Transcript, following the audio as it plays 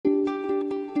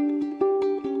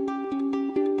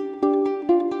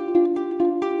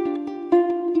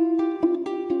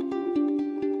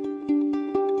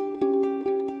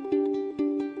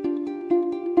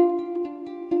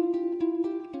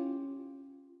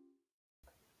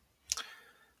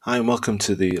Hi, and welcome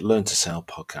to the Learn to Sail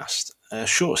podcast, a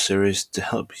short series to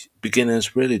help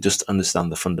beginners really just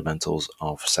understand the fundamentals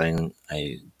of sailing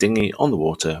a dinghy on the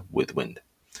water with wind.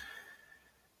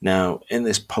 Now, in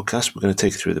this podcast, we're going to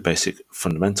take you through the basic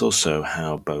fundamentals, so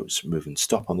how boats move and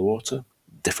stop on the water,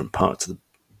 different parts of the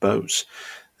boats,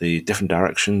 the different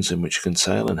directions in which you can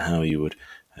sail and how you would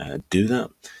do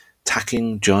that,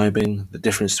 tacking, jibing, the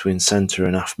difference between centre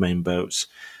and aft main boats,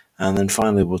 and then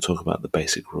finally we'll talk about the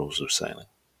basic rules of sailing.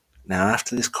 Now,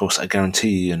 after this course, I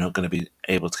guarantee you're not going to be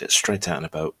able to get straight out in a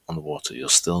boat on the water. You'll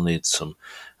still need some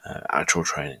actual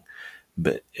training,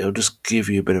 but it'll just give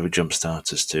you a bit of a jump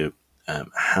start as to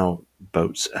how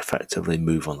boats effectively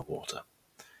move on the water.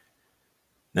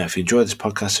 Now, if you enjoy this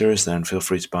podcast series, then feel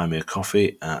free to buy me a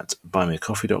coffee at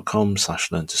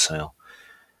buymeacoffee.com/learn-to-sail.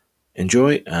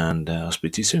 Enjoy, and I'll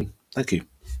speak to you soon. Thank you.